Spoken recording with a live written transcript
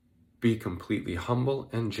Be completely humble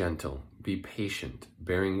and gentle. Be patient,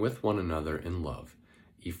 bearing with one another in love.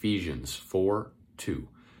 Ephesians 4:2.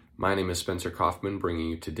 My name is Spencer Coffman, bringing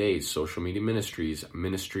you today's Social Media Ministries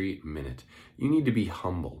Ministry Minute. You need to be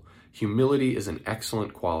humble. Humility is an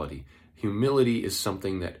excellent quality. Humility is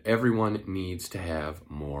something that everyone needs to have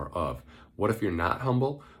more of. What if you're not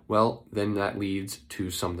humble? Well, then that leads to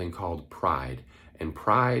something called pride. And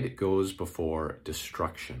pride goes before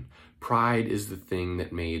destruction. Pride is the thing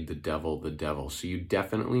that made the devil. So you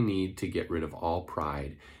definitely need to get rid of all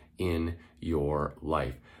pride in your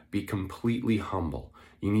life. Be completely humble.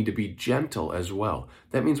 You need to be gentle as well.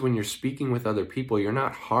 That means when you're speaking with other people, you're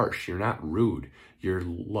not harsh, you're not rude. You're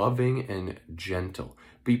loving and gentle.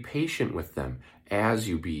 Be patient with them as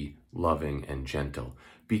you be loving and gentle.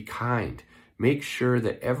 Be kind. Make sure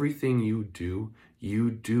that everything you do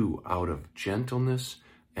out of gentleness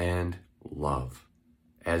and love,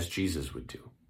 as Jesus would do.